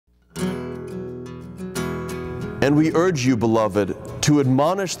And we urge you, beloved, to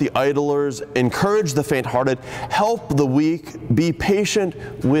admonish the idlers, encourage the faint-hearted, help the weak, be patient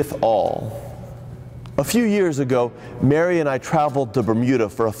with all. A few years ago, Mary and I traveled to Bermuda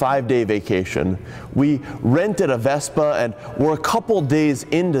for a 5-day vacation. We rented a Vespa and were a couple days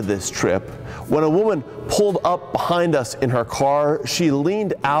into this trip when a woman pulled up behind us in her car. She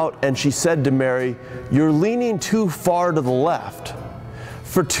leaned out and she said to Mary, "You're leaning too far to the left."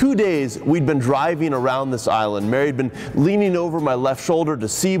 For 2 days, we'd been driving around this island. Mary had been leaning over my left shoulder to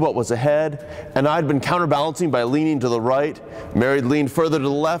see what was ahead, and I'd been counterbalancing by leaning to the right. Mary leaned further to the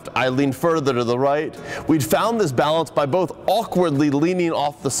left, I leaned further to the right. We'd found this balance by both awkwardly leaning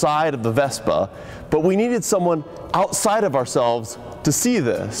off the side of the Vespa, but we needed someone outside of ourselves to see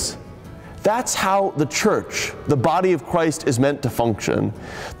this. That's how the church, the body of Christ, is meant to function.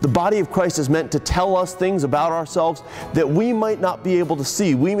 The body of Christ is meant to tell us things about ourselves that we might not be able to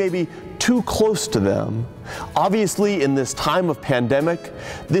see. We may be too close to them. Obviously, in this time of pandemic,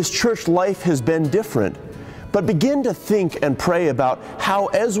 this church life has been different. But begin to think and pray about how,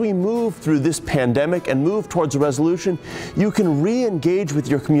 as we move through this pandemic and move towards a resolution, you can re-engage with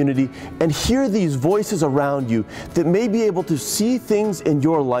your community and hear these voices around you that may be able to see things in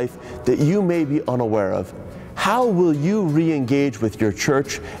your life that you may be unaware of. How will you re-engage with your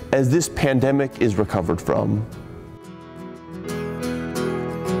church as this pandemic is recovered from?